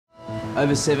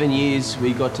Over 7 years,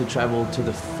 we got to travel to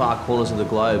the far corners of the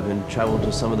globe and travel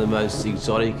to some of the most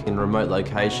exotic and remote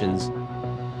locations.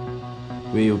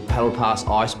 We paddled past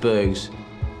icebergs,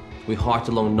 we hiked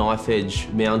along knife-edge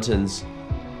mountains,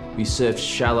 we surfed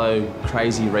shallow,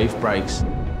 crazy reef breaks,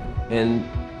 and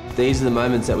these are the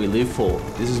moments that we live for.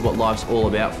 This is what life's all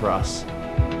about for us.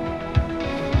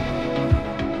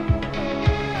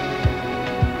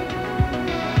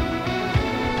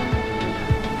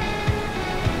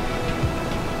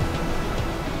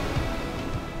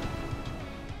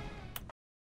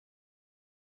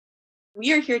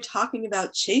 We are here talking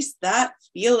about Chase That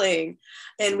Feeling,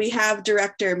 and we have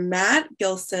director Matt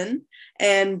Gilsenan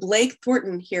and Blake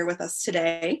Thornton here with us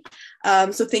today.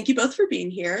 So thank you both for being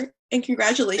here, and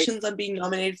congratulations on being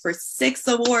nominated for 6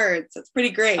 awards. That's pretty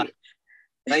great.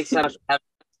 Thanks so much for having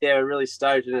us. Yeah, we're really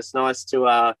stoked, and it's nice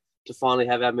to finally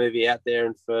have our movie out there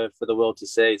and for the world to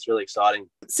see. It's really exciting.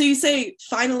 So you say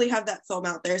finally have that film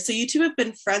out there. So you two have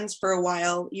been friends for a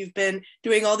while. You've been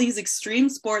doing all these extreme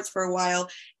sports for a while,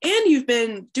 and you've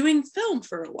been doing film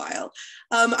for a while.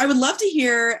 I would love to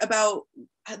hear about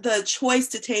the choice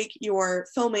to take your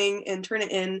filming and turn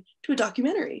it into a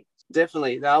documentary.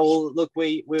 Definitely. No, well, look,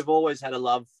 we've always had a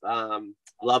love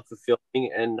for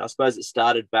filming, and I suppose it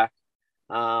started back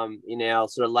in our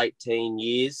sort of late teen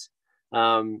years.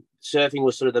 Surfing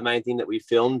was sort of the main thing that we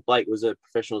filmed. Blake was a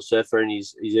professional surfer in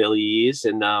his early years,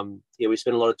 and we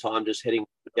spent a lot of time just heading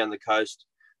down the coast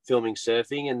filming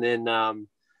surfing. And then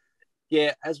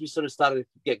as we sort of started to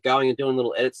get going and doing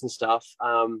little edits and stuff,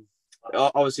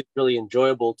 obviously really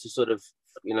enjoyable to sort of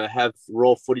have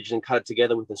raw footage and cut it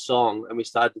together with a song. And we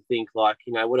started to think like,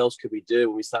 what else could we do?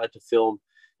 And we started to film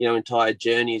entire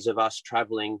journeys of us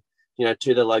traveling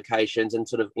to the locations and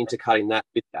sort of intercutting that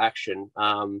with action.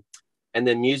 And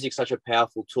then music's such a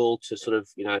powerful tool to sort of,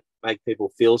 make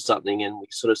people feel something. And we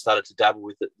sort of started to dabble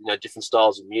with it, different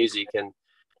styles of music. And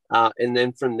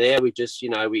then from there, we just,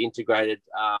 we integrated,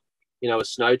 a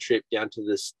snow trip down to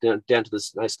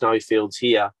the snowy fields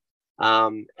here.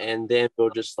 And then we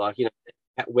were just like,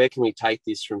 where can we take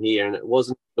this from here? And it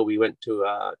wasn't until we went to,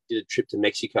 did a trip to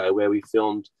Mexico where we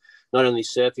filmed not only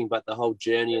surfing, but the whole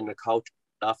journey and the culture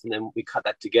stuff. And then we cut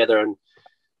that together, and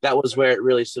that was where it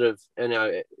really sort of,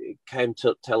 it came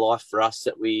to life for us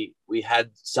that we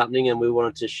had something and we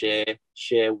wanted to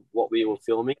share what we were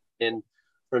filming. And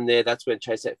from there, that's when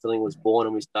Chase That Feeling was born,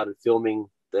 and we started filming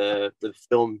the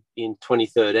film in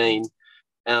 2013.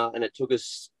 And it took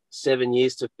us 7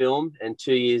 years to film and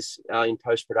 2 years in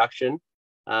post-production.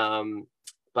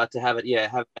 But to have it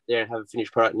there and have a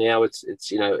finished product now, it's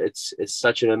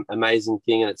such an amazing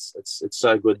thing, and it's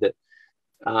so good that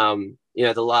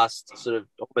the last sort of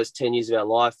almost 10 years of our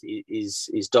life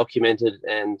is documented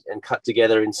and cut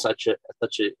together in such a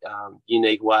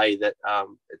unique way that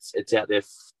it's out there for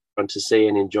everyone to see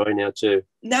and enjoy now too.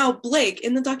 Now, Blake,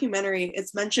 in the documentary,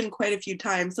 it's mentioned quite a few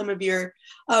times some of your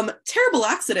terrible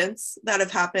accidents that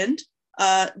have happened.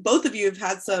 Both of you have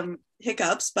had some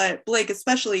hiccups, but Blake,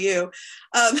 especially you.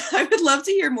 I would love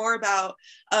to hear more about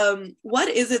what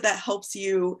is it that helps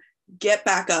you get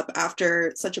back up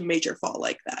after such a major fall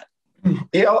like that?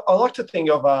 Yeah, I like to think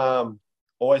I've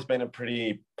always been a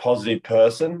pretty positive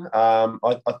person.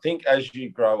 I think as you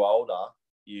grow older,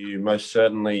 you most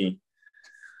certainly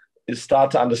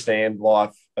start to understand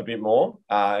life a bit more,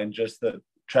 and just that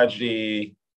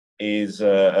tragedy is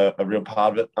a real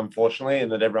part of it, unfortunately,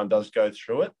 and that everyone does go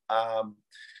through it. And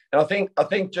I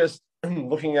think just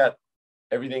looking at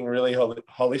everything really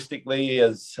holistically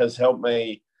has helped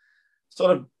me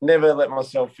sort of never let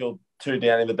myself feel too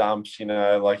down in the dumps.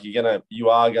 Like you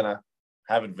are gonna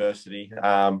have adversity.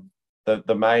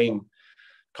 The main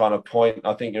kind of point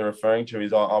I think you're referring to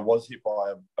is I was hit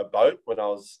by a boat when I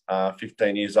was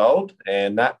 15 years old,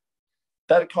 and that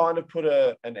kind of put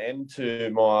an end to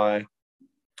my.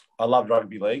 I loved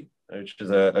rugby league, which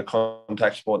is a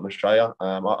contact sport in Australia.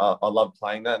 I love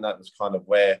playing that, and that was kind of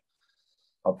where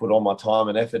I put all my time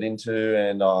and effort into,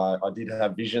 and I did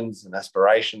have visions and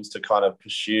aspirations to kind of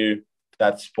pursue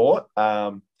that sport.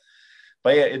 But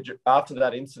yeah, after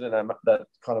that incident, that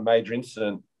kind of major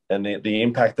incident, and the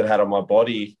impact it had on my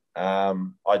body, I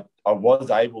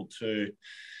was able to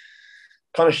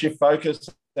kind of shift focus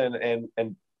and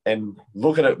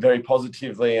look at it very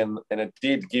positively, and it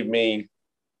did give me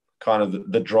kind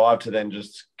of the drive to then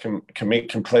just commit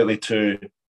completely to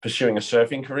pursuing a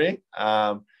surfing career.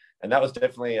 And that was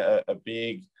definitely a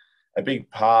big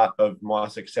part of my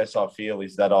success, I feel,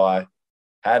 is that I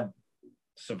had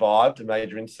survived a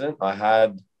major incident. I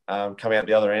had come out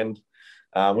the other end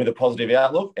with a positive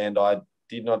outlook, and I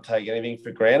did not take anything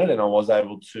for granted, and I was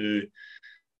able to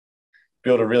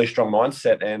build a really strong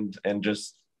mindset and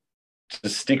just to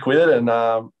stick with it. And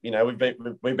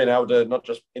we've been able to, not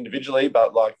just individually,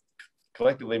 but like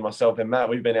collectively, myself and Matt,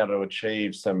 we've been able to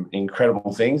achieve some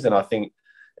incredible things. And I think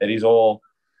it is all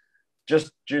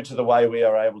just due to the way we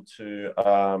are able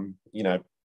to,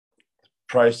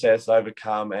 process,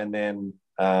 overcome, and then,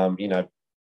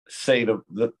 see the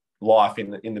life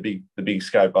in the big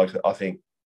scope, I think.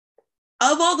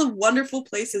 Of all the wonderful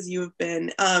places you have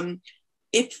been,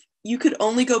 if you could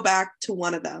only go back to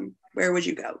one of them, where would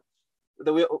you go?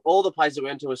 All the places we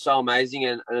went to were so amazing,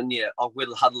 and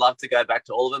I'd love to go back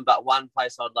to all of them. But one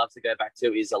place I'd love to go back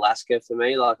to is Alaska for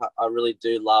me. Like I really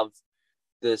do love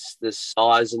the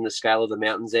size and the scale of the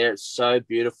mountains there. It's so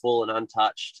beautiful and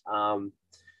untouched,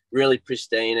 really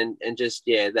pristine, and just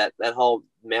that whole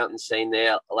mountain scene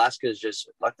there. Alaska is just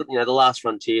like the last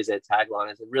frontier is their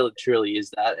tagline. It really truly is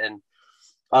that, and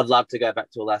I'd love to go back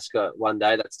to Alaska one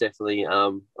day. That's definitely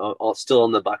still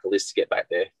on the bucket list to get back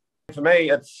there. For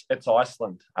me, it's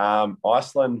Iceland.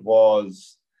 Iceland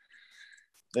was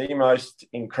the most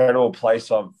incredible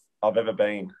place I've ever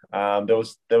been. There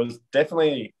was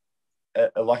definitely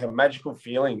a magical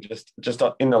feeling just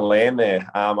in the land there.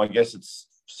 I guess it's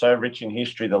so rich in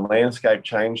history. The landscape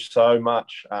changed so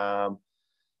much.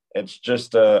 It's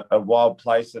just a wild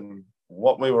place, and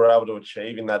what we were able to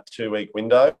achieve in that 2-week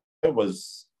window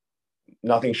was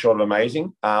nothing short of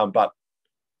amazing. But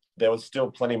there was still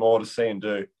plenty more to see and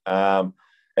do.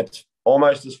 It's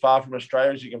almost as far from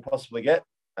Australia as you can possibly get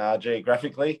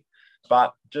geographically,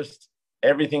 but just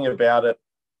everything about it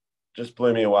just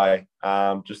blew me away.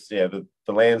 The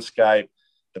landscape,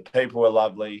 the people were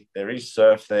lovely. There is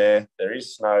surf there. There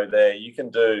is snow there. You can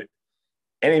do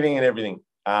anything and everything.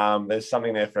 There's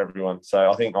something there for everyone.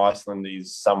 So I think Iceland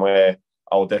is somewhere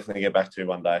I will definitely get back to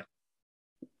one day.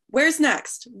 Where's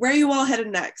next? Where are you all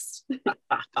headed next?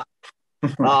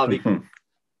 For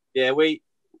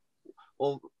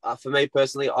me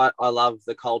personally, I love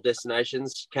the cold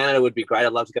destinations. Canada would be great.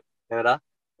 I'd love to go to Canada,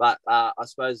 but I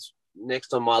suppose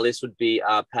next on my list would be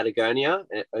Patagonia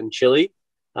and Chile.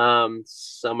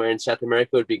 Somewhere in South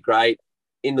America would be great.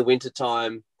 In the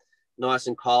wintertime, nice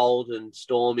and cold and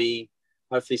stormy,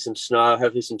 hopefully some snow,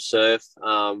 hopefully some surf.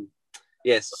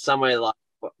 Somewhere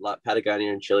like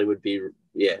Patagonia and Chile would be,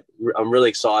 I'm really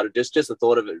excited. Just the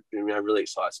thought of it, really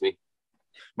excites me.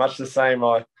 Much the same.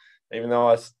 Even though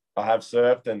I have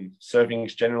surfed, and surfing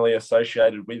is generally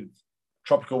associated with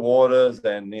tropical waters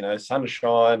and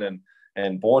sunshine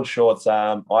and board shorts,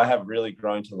 I have really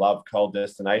grown to love cold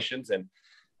destinations, and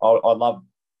I love.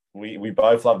 We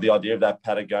both love the idea of that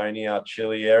Patagonia,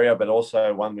 Chile area, but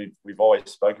also one we've always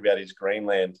spoke about is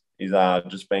Greenland. Is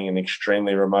just being an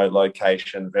extremely remote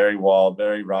location, very wild,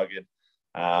 very rugged.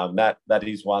 That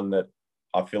is one that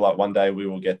I feel like one day we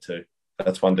will get to.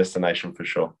 That's one destination for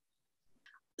sure.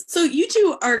 So you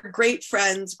two are great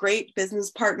friends, great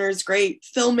business partners, great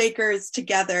filmmakers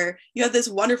together. You have this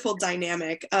wonderful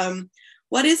dynamic.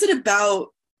 What is it about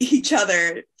each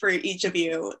other for each of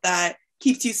you that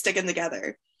keeps you sticking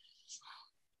together?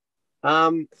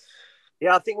 I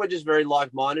think we're just very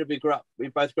like-minded. We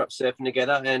both grew up surfing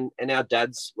together, and our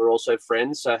dads were also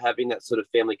friends. So having that sort of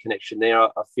family connection there,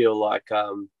 I feel like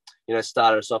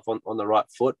started us off on the right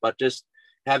foot. But just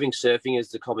having surfing as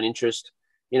the common interest,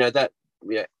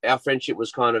 our friendship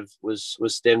was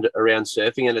stemmed around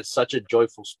surfing, and it's such a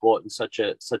joyful sport and such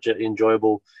an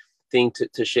enjoyable thing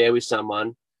to share with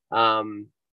someone.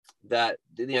 That's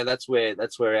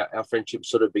where our friendship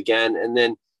sort of began. And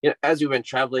then as we went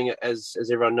traveling, as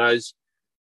everyone knows,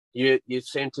 you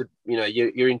seem to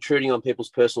you're intruding on people's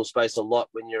personal space a lot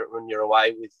when you're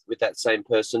away with that same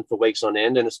person for weeks on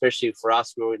end. And especially for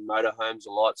us, we were in motorhomes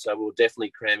a lot, so we were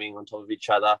definitely cramming on top of each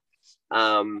other.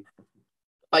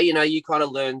 But you kind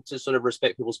of learn to sort of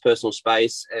respect people's personal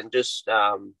space and just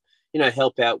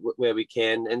help out where we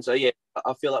can. And so I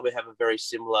feel like we have a very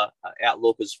similar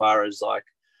outlook as far as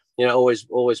always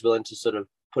willing to sort of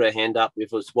put our hand up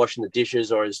if it's washing the dishes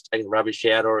or is taking the rubbish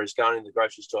out or is going to the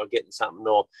grocery store getting something,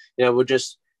 or we're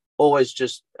just always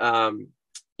just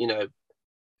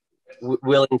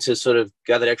willing to sort of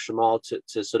go that extra mile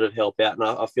to sort of help out. And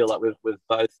I feel like we've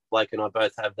both, Blake and I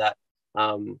both have that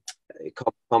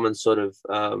common sort of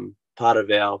part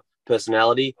of our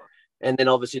personality. And then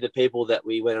obviously the people that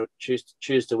we went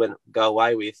choose to go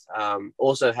away with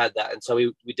also had that. And so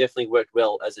we definitely worked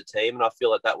well as a team. And I feel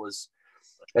like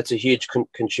that's a huge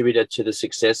contributor to the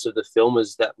success of the film,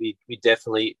 is that we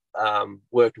definitely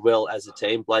worked well as a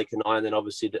team, Blake and I, and then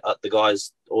obviously the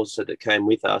guys also that came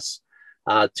with us.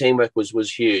 Teamwork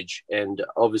was huge. And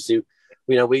obviously,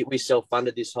 we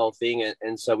self-funded this whole thing,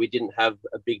 and so we didn't have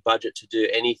a big budget to do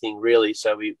anything really.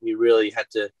 So we really had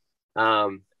to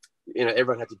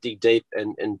everyone had to dig deep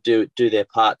and do their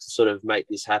part to sort of make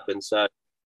this happen. So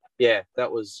yeah,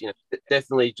 that was,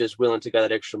 definitely just willing to go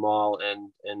that extra mile.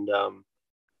 And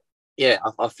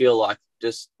I feel like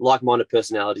just like-minded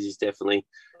personalities is definitely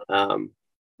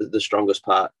the strongest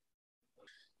part.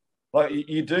 Like,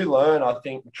 you do learn, I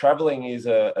think traveling is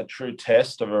a true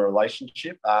test of a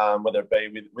relationship, whether it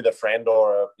be with a friend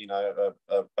or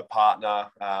a partner.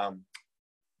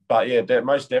 But yeah,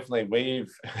 most definitely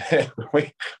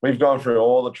we've gone through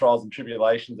all the trials and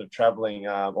tribulations of traveling,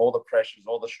 all the pressures,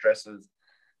 all the stresses,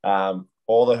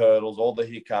 all the hurdles, all the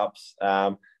hiccups.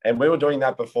 And we were doing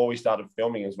that before we started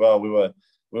filming as well. We were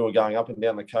going up and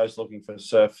down the coast looking for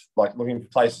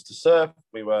places to surf.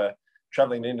 We were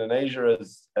traveling to Indonesia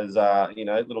as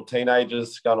little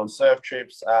teenagers, going on surf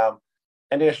trips.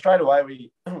 And yeah, straight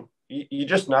away you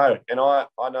just know. And I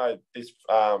know this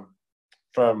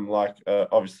from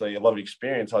obviously a lot of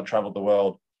experience. I traveled the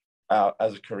world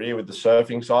as a career with the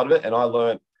surfing side of it, and I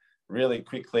learned really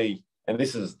quickly. And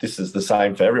this is the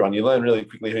same for everyone. You learn really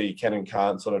quickly who you can and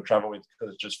can't sort of travel with,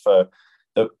 because it's just for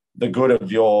the good of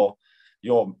your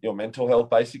mental health,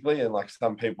 basically. And like,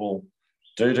 some people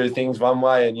do things one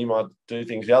way and you might do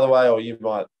things the other way, or you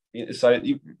might. So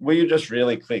we just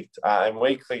really clicked, and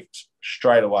we clicked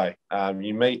straight away.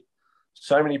 You meet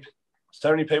so many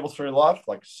people through life,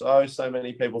 like so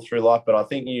many people through life, but I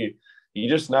think you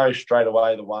just know straight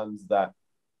away the ones that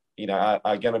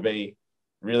are going to be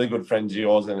really good friends of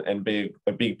yours and be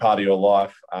a big part of your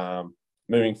life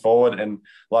moving forward. And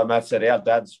like Matt said, our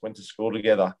dads went to school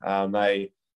together.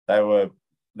 They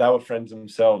were friends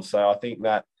themselves. So I think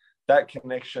that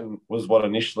connection was what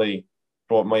initially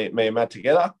brought me and Matt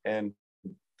together. And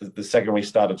the second we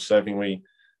started surfing, we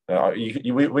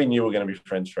knew we were going to be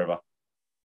friends forever.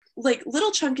 Like,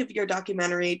 little chunk of your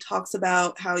documentary talks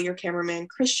about how your cameraman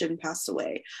Christian passed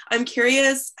away. I'm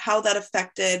curious how that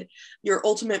affected your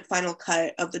ultimate final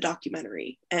cut of the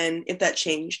documentary, and if that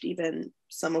changed even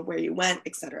some of where you went,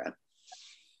 etc.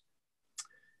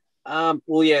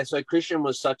 Well, yeah. So Christian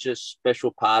was such a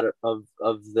special part of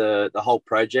the whole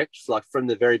project. Like, from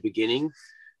the very beginning,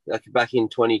 like back in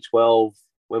 2012,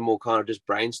 when we were kind of just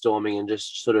brainstorming and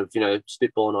just sort of,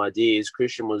 spitballing ideas,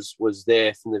 Christian was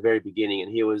there from the very beginning, and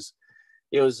he was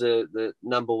the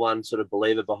number one sort of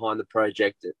believer behind the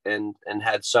project, and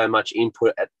had so much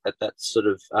input at that sort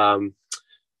of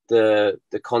the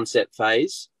concept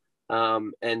phase,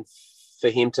 and for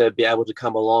him to be able to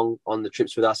come along on the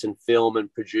trips with us and film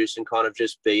and produce and kind of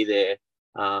just be there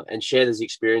and share those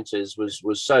experiences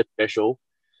was so special.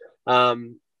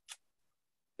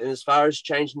 And as far as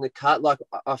changing the cut, like,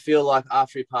 I feel like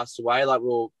after he passed away, like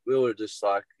we were just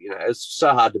like, it's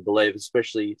so hard to believe,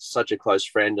 especially such a close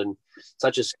friend and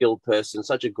such a skilled person,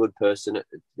 such a good person.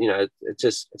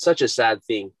 It's such a sad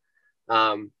thing.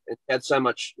 It had so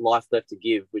much life left to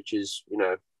give, which is,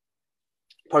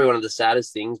 probably one of the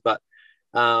saddest things, but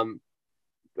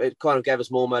it kind of gave us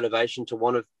more motivation to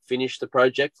want to finish the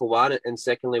project, for one. And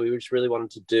secondly, we just really wanted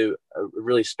to do a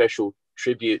really special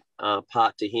tribute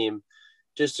part to him,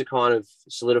 just to kind of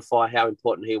solidify how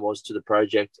important he was to the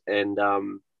project, and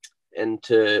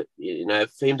to,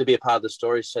 for him to be a part of the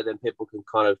story, so then people can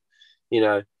kind of,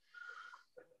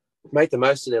 make the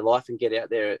most of their life and get out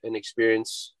there and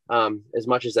experience as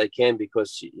much as they can,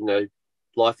 because,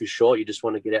 life is short. You just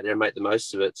want to get out there and make the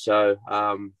most of it. So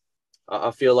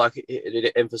I feel like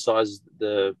it emphasizes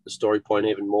the story point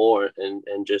even more,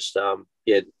 and just, I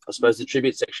suppose the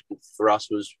tribute section for us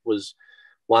was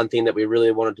one thing that we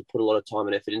really wanted to put a lot of time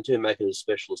and effort into and make it as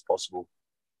special as possible.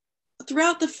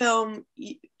 Throughout the film,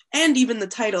 and even the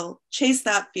title, Chase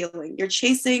That Feeling, you're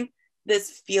chasing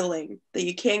this feeling that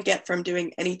you can't get from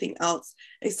doing anything else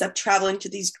except traveling to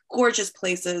these gorgeous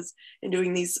places and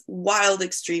doing these wild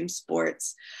extreme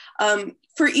sports.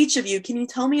 For each of you, can you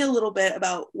tell me a little bit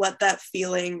about what that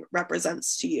feeling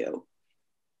represents to you?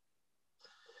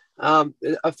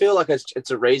 I feel like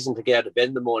it's a reason to get out of bed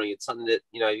in the morning. It's something that,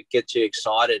 gets you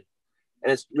excited.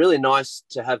 And it's really nice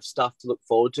to have stuff to look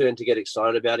forward to and to get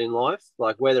excited about in life.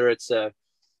 Like, whether it's a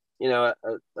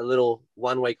little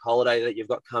 1 week holiday that you've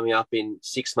got coming up in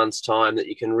 6 months' time that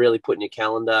you can really put in your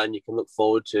calendar and you can look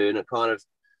forward to. And it kind of,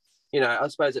 I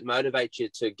suppose it motivates you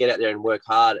to get out there and work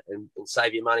hard and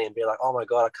save your money and be like, oh my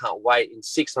God, I can't wait. In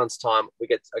 6 months' time, I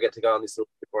get to go on this little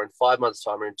trip, or in 5 months'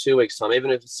 time, or in 2 weeks' time,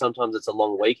 even if sometimes it's a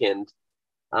long weekend.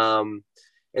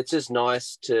 It's just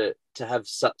nice to have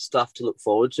stuff to look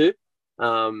forward to.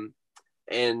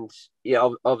 And yeah,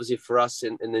 obviously for us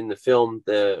and in the film,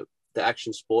 the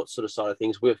action sports sort of side of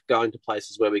things, we're going to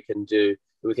places where we can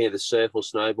either surf or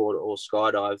snowboard or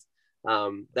skydive.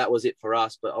 That was it for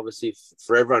us, but obviously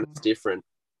for everyone it's different.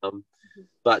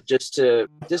 But just to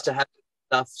have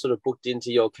stuff sort of booked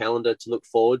into your calendar to look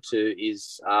forward to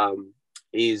is I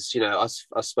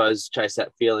suppose chase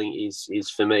that feeling is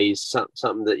for me is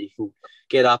something that you can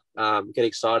get up, get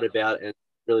excited about, and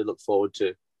really look forward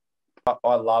to.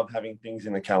 I love having things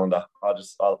in the calendar.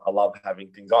 I love having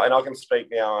things, and I can speak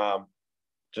now.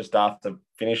 Just after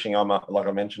finishing, like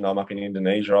I mentioned, I'm up in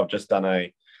Indonesia. I've just done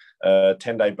a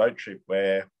 10-day boat trip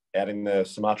where out in the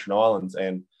Sumatran Islands,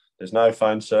 and there's no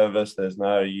phone service. There's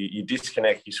no you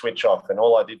disconnect, you switch off, and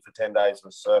all I did for 10 days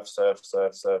was surf, surf,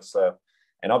 surf, surf, surf.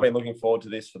 And I've been looking forward to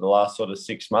this for the last sort of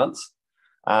 6 months.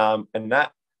 And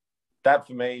that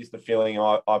for me is the feeling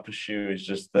I pursue. Is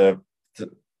just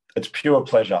it's pure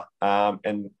pleasure.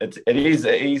 And it is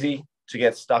easy to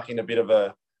get stuck in a bit of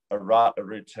a rut, a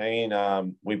routine.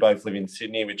 We both live in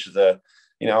Sydney, which is a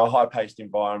high-paced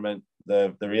environment.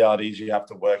 The reality is you have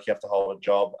to work, you have to hold a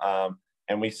job.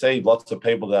 And we see lots of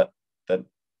people that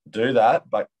do that,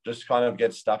 but just kind of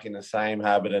get stuck in the same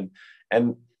habit.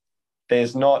 And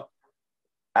there's not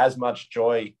as much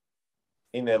joy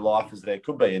in their life as there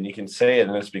could be. And you can see it.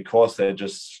 And it's because they're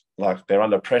just like, they're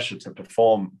under pressure to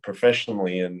perform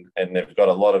professionally, and they've got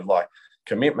a lot of like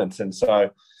commitments. And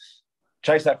so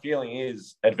chase that feeling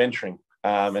is adventuring.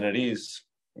 And it is,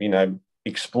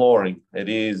 exploring. It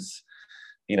is,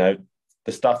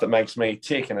 the stuff that makes me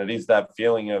tick. And it is that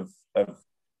feeling of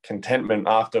contentment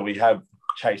after we have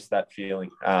chased that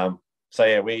feeling. So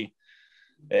yeah,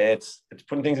 it's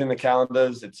putting things in the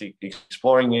calendars. It's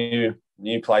exploring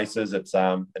new places. It's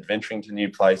adventuring to new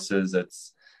places.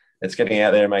 It's getting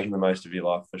out there and making the most of your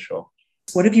life, for sure.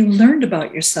 What have you learned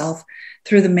about yourself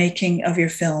through the making of your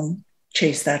film,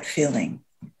 Chase That Feeling?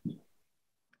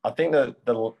 I think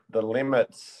the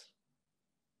limits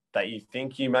that you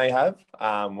think you may have,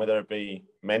 whether it be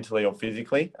mentally or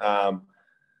physically,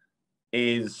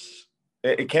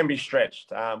 it can be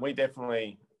stretched.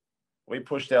 We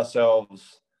pushed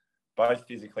ourselves both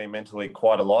physically and mentally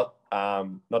quite a lot,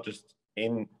 not just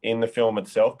in the film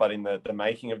itself, but in the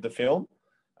making of the film.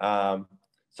 So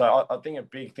I think a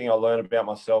big thing I learned about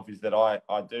myself is that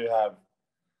I do have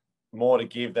more to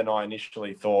give than I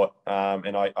initially thought,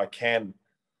 and I can,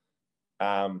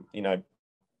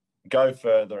 go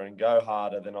further and go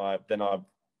harder than I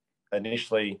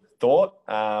initially thought.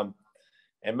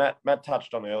 And Matt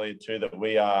touched on earlier too that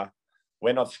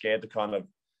we're not scared to kind of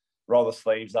roll the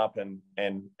sleeves up and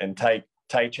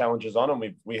take challenges on,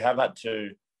 and we have had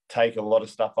to take a lot of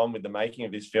stuff on with the making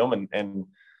of this film and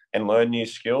learn new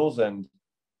skills and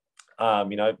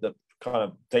the kind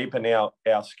of deepen our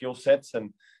skill sets,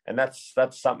 and that's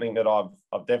something that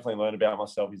I've definitely learned about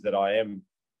myself, is that I am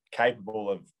capable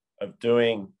of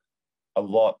doing a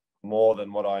lot more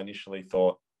than what I initially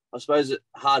thought. I suppose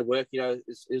hard work,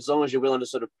 as long as you're willing to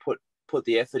sort of put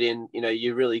the effort in,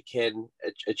 you really can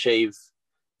achieve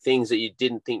things that you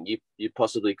didn't think you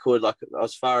possibly could. Like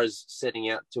as far as setting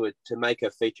out to make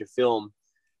a feature film,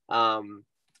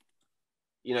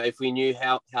 if we knew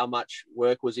how much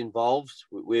work was involved,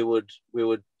 we would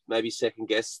maybe second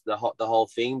guess the whole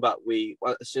thing. But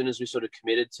as soon as we sort of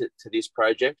committed to this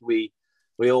project, we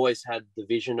always had the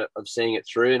vision of seeing it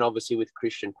through. And obviously with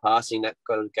Christian passing, that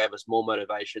kind of gave us more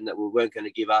motivation that we weren't going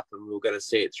to give up and we were going to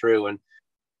see it through. And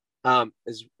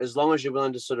as long as you're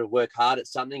willing to sort of work hard at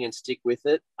something and stick with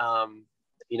it,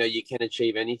 you can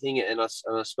achieve anything. And I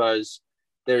suppose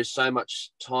there is so much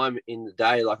time in the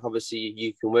day. Like obviously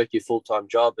you can work your full-time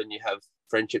job and you have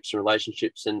friendships and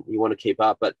relationships and you want to keep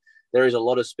up, but there is a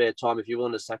lot of spare time if you're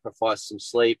willing to sacrifice some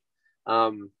sleep.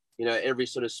 Every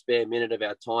sort of spare minute of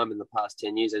our time in the past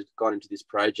 10 years has gone into this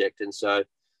project. And so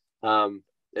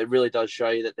it really does show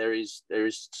you that there is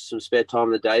some spare time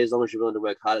in the day. As long as you're willing to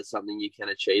work hard at something, you can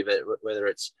achieve it, whether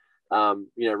it's,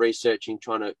 researching,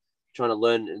 trying to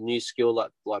learn a new skill,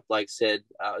 like Blake said,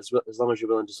 as long as you're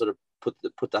willing to sort of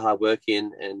put the hard work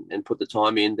in and put the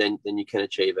time in, then you can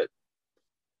achieve it.